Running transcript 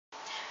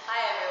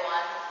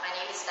everyone. My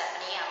name is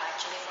Stephanie. I'm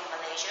actually from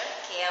Malaysia,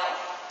 KL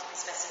to be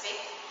specific.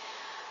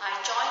 I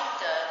joined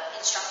the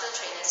instructor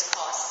trainers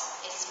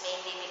course. It's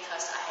mainly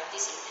because I have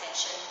this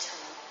intention to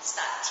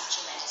start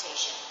teaching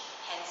meditation,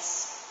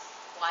 hence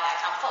why I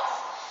come forth.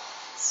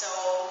 So,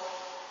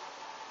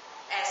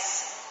 as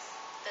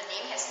the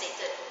name has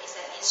stated, it's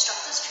an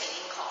instructor's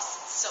training course.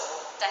 So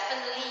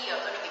definitely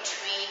you're going to be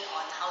trained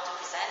on how to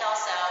present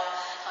ourselves,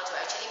 how to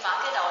actually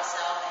market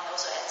ourselves, and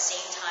also at the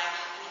same time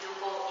we do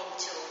go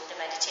into the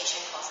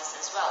meditation courses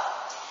as well.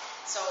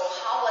 So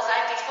how was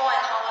I before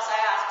and how was I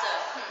after?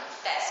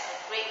 That's a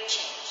great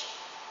change.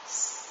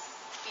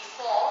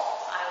 Before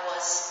I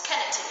was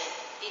kind of timid.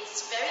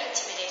 It's very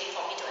intimidating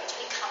for me to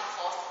actually come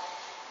forth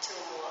to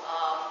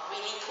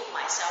really put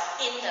myself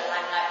in the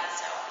limelight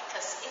itself,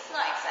 because it's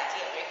not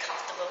exactly a very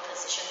comfortable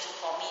position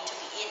for me to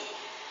be in.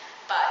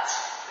 But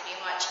pretty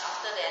much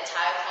after the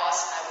entire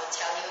course, I will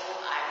tell you,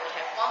 I will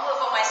have one word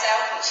for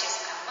myself, which is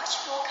I'm much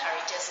more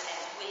courageous and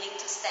willing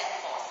to stand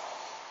forth.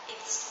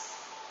 It's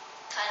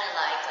kind of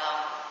like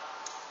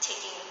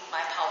taking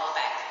my power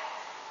back,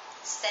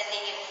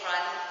 standing in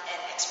front and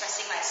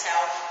expressing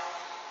myself.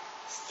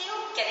 Still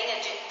getting a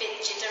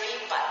bit jittery,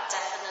 but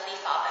definitely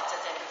far better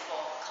than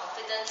before.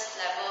 Confidence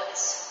level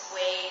is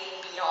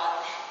way beyond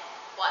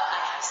what I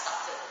have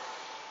started.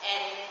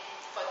 And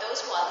for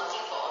those who are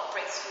looking for a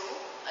breakthrough,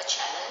 a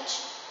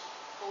challenge,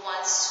 who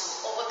wants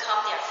to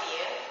overcome their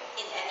fear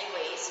in any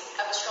ways,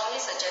 I would strongly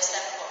suggest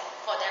them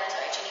for them to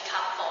actually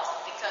come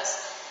forth,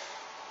 because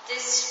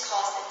this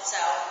course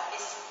itself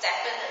is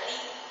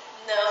definitely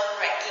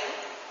nerve-wracking,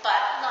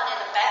 but not in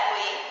a bad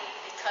way,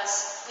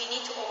 because we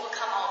need to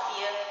overcome our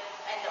fear,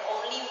 and the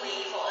only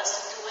way for us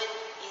to do it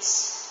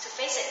is to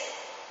face it,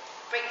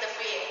 break the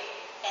fear,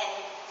 and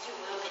you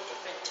will be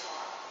different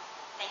tomorrow.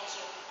 Thank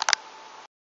you.